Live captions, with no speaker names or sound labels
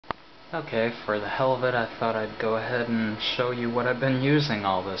Okay, for the hell of it, I thought I'd go ahead and show you what I've been using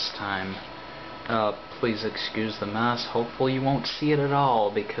all this time. Please excuse the mess. Hopefully you won't see it at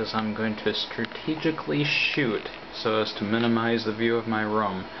all, because I'm going to strategically shoot so as to minimize the view of my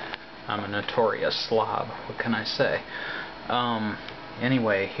room. I'm a notorious slob. What can I say?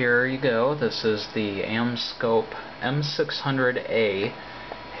 Anyway, here you go. This is the Amscope M600A.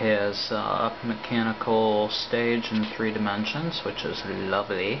 Has mechanical stage in 3 dimensions, which is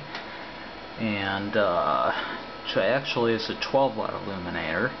lovely. And actually it's a 12-watt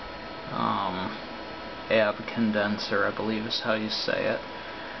illuminator. AB condenser, I believe is how you say it.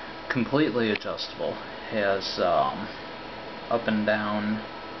 Completely adjustable. Has up and down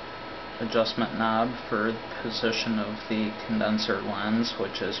adjustment knob for the position of the condenser lens,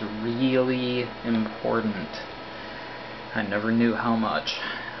 which is really important. I never knew how much.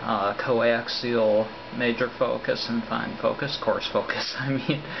 Coaxial major focus and fine focus, coarse focus I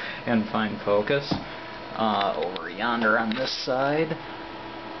mean, and fine focus. Over yonder on this side,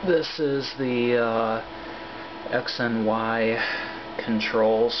 this is the X and Y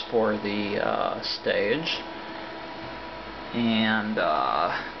controls for the stage, and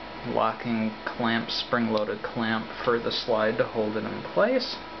locking clamp, spring-loaded clamp for the slide to hold it in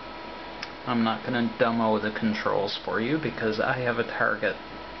place. I'm not going to demo the controls for you because I have a target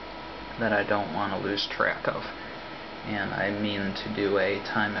that I don't want to lose track of, and I mean to do a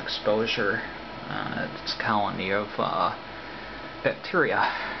time exposure on its colony of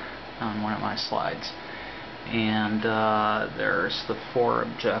bacteria on one of my slides. And there's the 4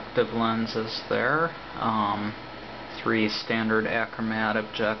 objective lenses there, 3 standard achromat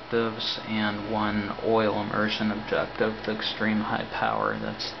objectives, and 1 oil immersion objective, the extreme high power.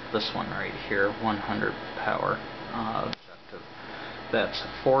 That's this one right here, 100 power objective. That's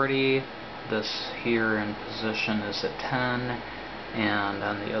a 40. This here in position is a 10. And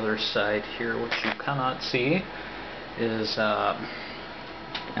on the other side here, which you cannot see, is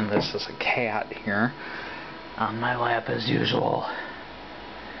and this is a cat here on my lap as usual.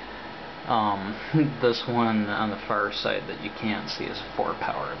 This one on the far side that you can't see is a 4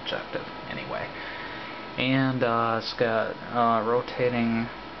 power objective anyway. And it's got rotating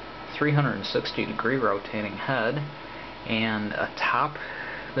 360 degree rotating head, and atop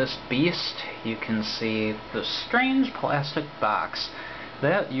this beast you can see the strange plastic box.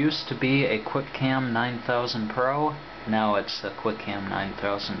 That used to be a Quickcam 9000 Pro. Now it's a Quickcam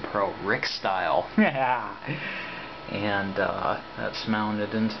 9000 Pro Rick style. And that's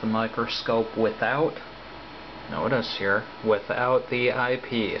mounted into the microscope without, notice here, without the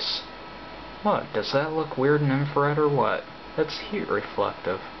eyepiece. What, does that look weird in infrared or what? That's heat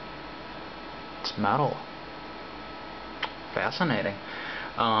reflective. It's metal. Fascinating.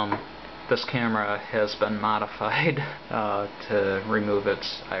 This camera has been modified to remove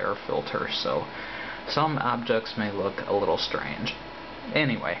its IR filter, so some objects may look a little strange.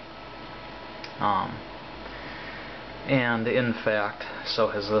 Anyway, and in fact, so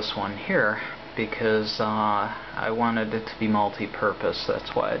has this one here, because I wanted it to be multi-purpose.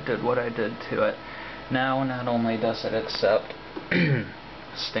 That's why I did what I did to it. Now, not only does it accept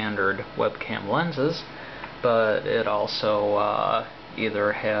standard webcam lenses, but it also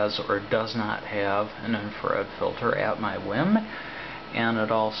either has or does not have an infrared filter at my whim, and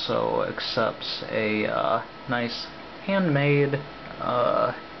it also accepts a nice handmade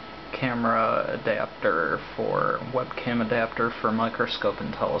camera adapter for webcam adapter for microscope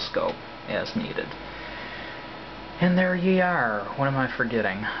and telescope as needed. And there ye are. What am I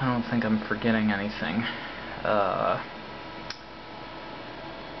forgetting? I don't think I'm forgetting anything.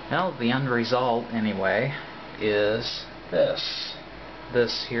 Well, the end result anyway is this.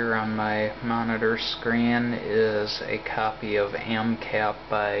 This here on my monitor screen is a copy of AMCAP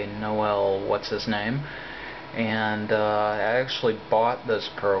by Noel what's-his-name, and I actually bought this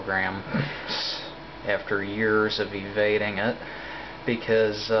program after years of evading it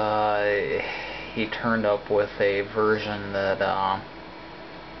because he turned up with a version that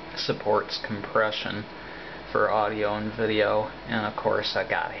supports compression for audio and video, and of course I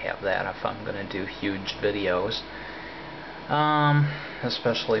gotta have that if I'm gonna do huge videos.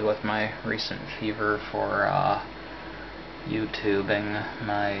 Especially with my recent fever for YouTubing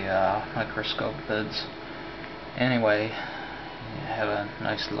my microscope vids. Anyway, you have a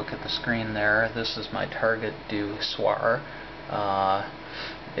nice look at the screen there. This is my target du soir.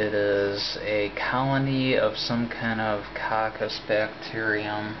 It is a colony of some kind of coccus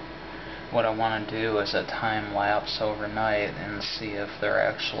bacterium. What I want to do is a time lapse overnight and see if they're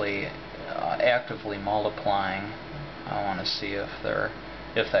actually actively multiplying. I want to see if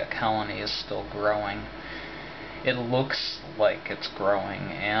that colony is still growing. It looks like it's growing,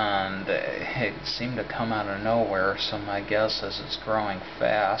 and it seemed to come out of nowhere, so my guess is it's growing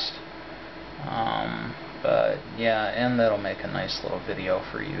fast. But yeah, and that'll make a nice little video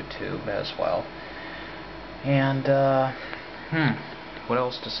for YouTube as well. And what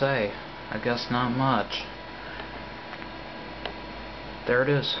else to say? I guess not much. There it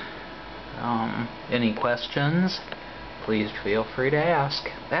is. Any questions? Please feel free to ask.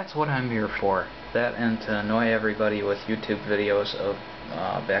 That's what I'm here for. That and to annoy everybody with YouTube videos of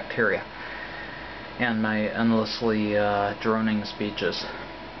bacteria and my endlessly droning speeches.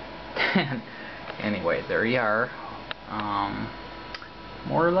 Anyway, there you are.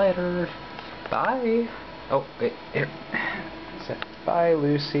 More later. Bye. Oh, wait, here. Bye,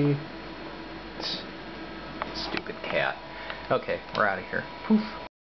 Lucy. Stupid cat. Okay, we're out of here. Poof.